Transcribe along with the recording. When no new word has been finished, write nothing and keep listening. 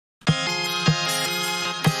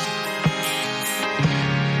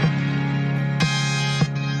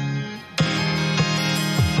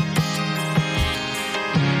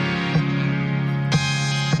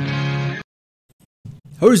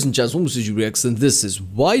Ladies and gentlemen, this is Reacts, and this is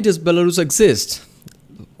Why Does Belarus Exist?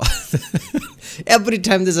 Every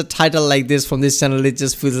time there's a title like this from this channel, it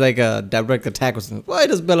just feels like a direct attack or something. Why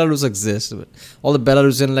does Belarus exist? All the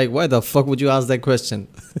Belarusians like, why the fuck would you ask that question?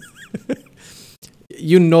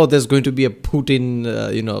 You know there's going to be a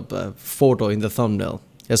Putin, photo in the thumbnail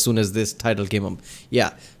as soon as this title came up.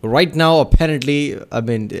 Yeah, right now, apparently, I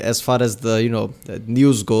mean, as far as the, the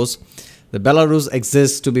news goes, the Belarus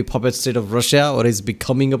exists to be puppet state of Russia, or is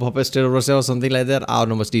becoming a puppet state of Russia or something like that. I don't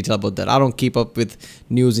know much detail about that. I don't keep up with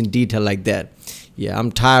news in detail like that. Yeah,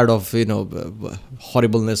 I'm tired of,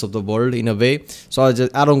 horribleness of the world in a way. So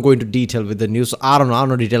I don't go into detail with the news. So I don't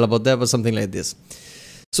know detail about that, but something like this.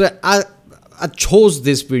 So I chose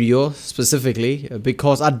this video specifically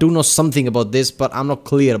because I do know something about this, but I'm not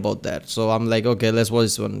clear about that. So I'm like, okay, let's watch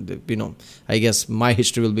this one. I guess my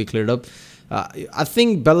history will be cleared up. I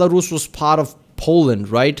think Belarus was part of Poland,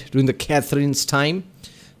 right? During the Catherine's time,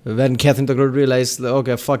 when Catherine the Great realized,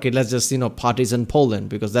 okay, fuck it, let's just, partition Poland,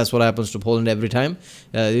 because that's what happens to Poland every time.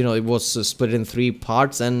 It was split in 3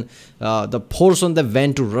 parts, and the portion that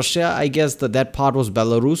went to Russia, I guess that part was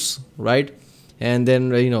Belarus, right? And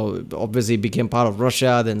then, obviously it became part of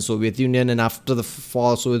Russia, then Soviet Union, and after the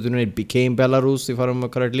fall of Soviet Union, it became Belarus, if I remember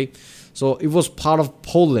correctly. So it was part of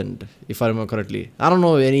Poland, if I remember correctly. I don't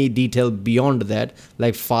know any detail beyond that,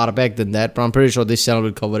 like far back than that, but I'm pretty sure this channel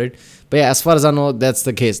will cover it. But yeah, as far as I know, that's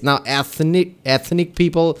the case. Now, ethnic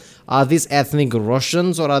people, are these ethnic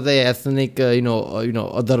Russians, or are they ethnic,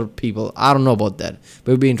 other people? I don't know about that,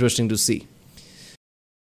 but it'll be interesting to see.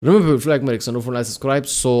 Remember, if you like my reaction, don't forget to subscribe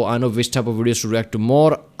so I know which type of videos to react to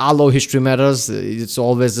more. Although history matters, it's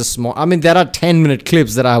always the small. I mean, there are 10-minute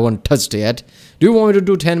clips that I haven't touched yet. Do you want me to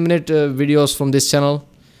do 10-minute videos from this channel?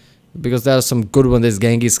 Because there are some good ones. There's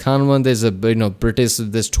Genghis Khan one. There's a British.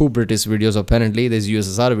 There's 2 British videos apparently. There's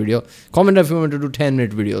USSR video. Comment if you want to do 10-minute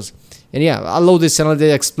videos. And yeah, I love this channel.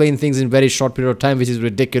 They explain things in very short period of time, which is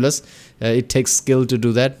ridiculous. It takes skill to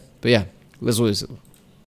do that. But yeah, let's do this.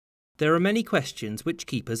 There are many questions which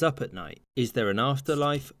keep us up at night. Is there an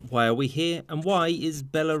afterlife? Why are we here? And why is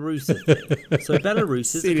Belarus a thing? So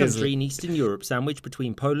Belarus is a country in Eastern Europe sandwiched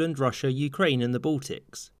between Poland, Russia, Ukraine and the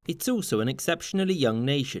Baltics. It's also an exceptionally young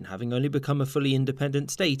nation, having only become a fully independent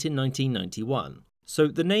state in 1991. So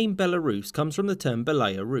the name Belarus comes from the term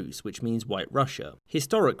Belaya Rus, which means White Russia.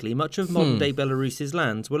 Historically, much of modern-day Belarus's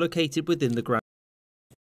lands were located within the Grand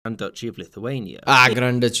Duchy of Lithuania.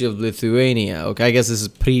 Grand Duchy of Lithuania. Okay, I guess this is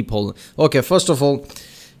pre-Poland. Okay, first of all,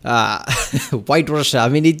 White Russia. I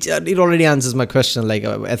mean, it already answers my question, like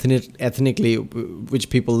ethnically, which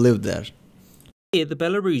people live there. Here, the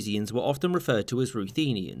Belarusians were often referred to as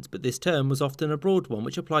Ruthenians, but this term was often a broad one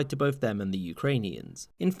which applied to both them and the Ukrainians.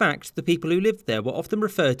 In fact, the people who lived there were often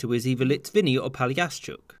referred to as either Litvini or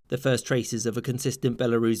Palyashchuk. The first traces of a consistent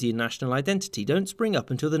Belarusian national identity don't spring up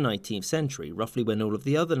until the 19th century, roughly when all of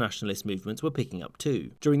the other nationalist movements were picking up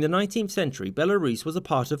too. During the 19th century, Belarus was a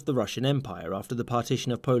part of the Russian Empire after the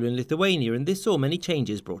partition of Poland and Lithuania, and this saw many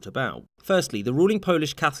changes brought about. Firstly, the ruling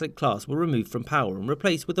Polish Catholic class were removed from power and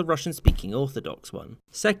replaced with a Russian-speaking Orthodox one.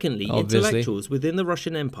 Secondly, intellectuals within the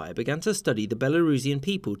Russian Empire began to study the Belarusian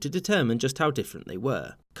people to determine just how different they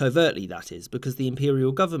were. Covertly, that is, because the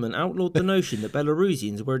imperial government outlawed the notion that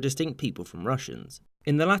Belarusians were a distinct people from Russians.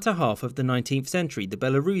 In the latter half of the 19th century, the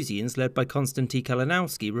Belarusians, led by Konstanty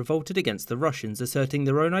Kalinowski, revolted against the Russians, asserting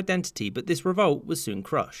their own identity, but this revolt was soon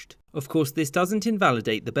crushed. Of course, this doesn't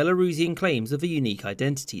invalidate the Belarusian claims of a unique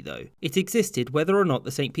identity, though. It existed whether or not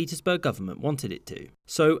the St. Petersburg government wanted it to.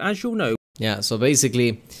 So, as you'll know... Yeah, so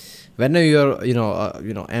basically, when you're,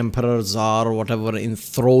 emperor, czar, or whatever,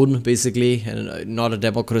 enthroned, basically, and not a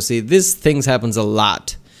democracy, these things happens a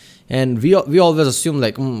lot. And we always assume,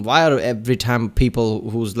 like, why are every time people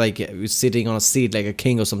who's like sitting on a seat like a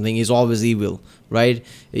king or something is always evil, right?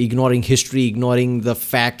 Ignoring history, ignoring the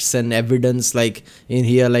facts and evidence, like in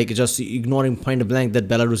here, like just ignoring point blank that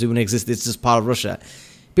Belarus even exists. It's just part of Russia.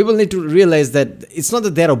 People need to realize that it's not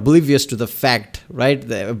that they're oblivious to the fact, right?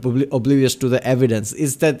 They're oblivious to the evidence.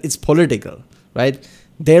 It's that it's political, right?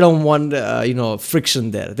 They don't want,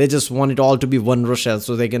 friction there. They just want it all to be one Russia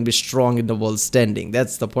so they can be strong in the world standing.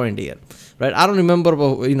 That's the point here, right? I don't remember,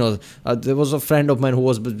 there was a friend of mine who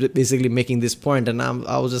was basically making this point, and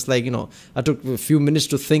I was just like, I took a few minutes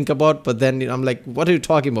to think about, but then I'm like, what are you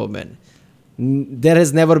talking about, man? There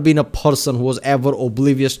has never been a person who was ever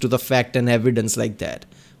oblivious to the fact and evidence like that.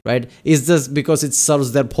 Right? It's just because it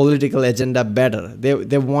serves their political agenda better.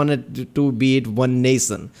 They want it to be one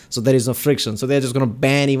nation, so there is no friction. So they're just gonna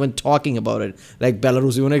ban even talking about it. Like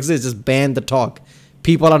Belarus even exists, just ban the talk.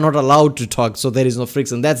 people are not allowed to talk, so there is no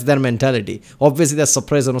friction. That's their mentality. Obviously, there's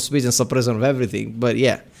suppression of speech and suppression of everything, but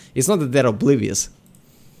yeah, it's not that they're oblivious.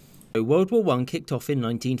 World War I kicked off in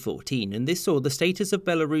 1914, and this saw the status of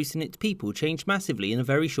Belarus and its people change massively in a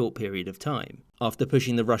very short period of time. After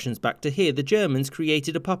pushing the Russians back to here, the Germans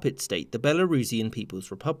created a puppet state, the Belarusian People's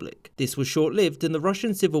Republic. This was short-lived, and the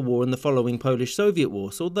Russian Civil War and the following Polish-Soviet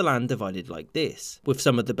War saw the land divided like this, with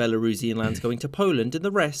some of the Belarusian lands going to Poland and the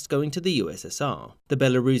rest going to the USSR. The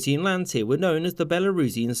Belarusian lands here were known as the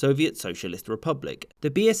Belarusian Soviet Socialist Republic. The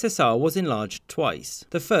BSSR was enlarged twice.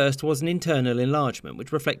 The first was an internal enlargement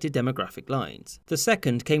which reflected demographic lines. The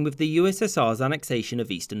second came with the USSR's annexation of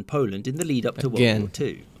eastern Poland in the lead-up to World War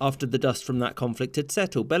II. After the dust from that conflict had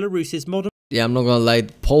settled, Belarus's modern... Yeah, I'm not gonna lie,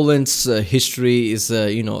 Poland's history is,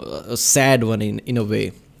 a sad one in a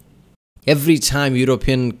way. Every time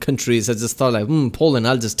European countries have just thought like, Poland,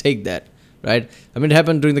 I'll just take that, right? I mean, it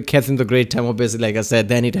happened during the Catherine the Great time, obviously, like I said.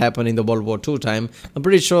 Then it happened in the World War II time. I'm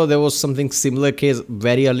pretty sure there was something similar case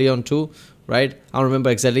very early on too, right? I don't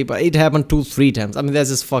remember exactly, but it happened 2-3 times. I mean, that's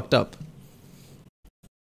just fucked up.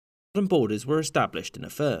 Borders were established and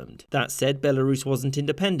affirmed. That said, Belarus wasn't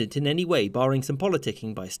independent in any way, barring some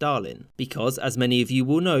politicking by Stalin. Because, as many of you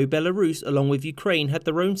will know, Belarus, along with Ukraine, had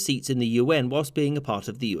their own seats in the UN whilst being a part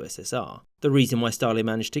of the USSR. The reason why Stalin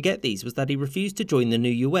managed to get these was that he refused to join the new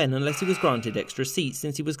UN unless he was granted extra seats,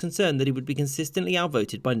 since he was concerned that he would be consistently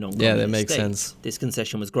outvoted by non-communist Yeah, that makes states. sense. This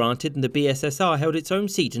concession was granted, and the BSSR held its own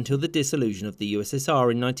seat until the dissolution of the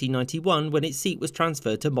USSR in 1991, when its seat was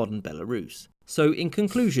transferred to modern Belarus. So, in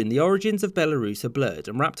conclusion, the origins of Belarus are blurred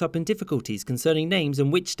and wrapped up in difficulties concerning names and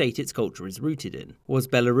which state its culture is rooted in. Was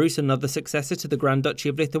Belarus another successor to the Grand Duchy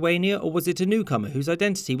of Lithuania, or was it a newcomer whose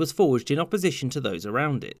identity was forged in opposition to those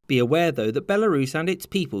around it? Be aware, though, that Belarus and its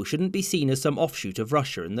people shouldn't be seen as some offshoot of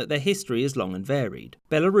Russia, and that their history is long and varied.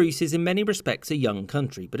 Belarus is in many respects a young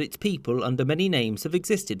country, but its people, under many names, have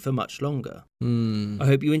existed for much longer. I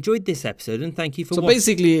hope you enjoyed this episode, and thank you for watching. So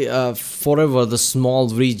basically, forever the small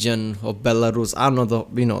region of Belarus, I don't know,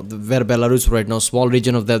 where Belarus right now, small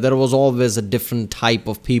region of there was always a different type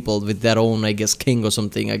of people with their own, I guess, king or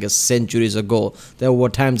something, I guess, centuries ago. They over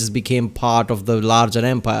time just became part of the larger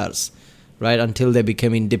empires, right, until they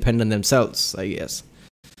became independent themselves, I guess.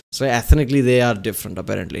 So ethnically they are different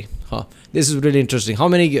apparently. This is really interesting. How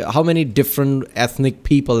many different ethnic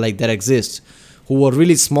people like that exist, who were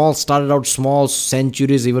really small, started out small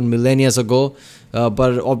centuries, even millennia ago,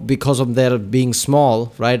 but because of their being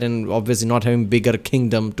small, right, and obviously not having bigger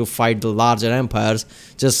kingdom to fight the larger empires,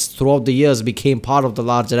 just throughout the years became part of the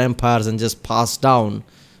larger empires and just passed down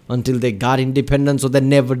until they got independence, or they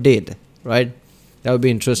never did, right? That would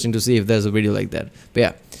be interesting to see if there's a video like that. But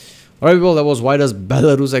yeah. Alright people, that was Why Does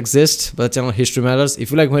Belarus Exist by the channel History Matters. If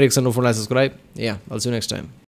you like my reaction, don't forget to subscribe. Yeah, I'll see you next time.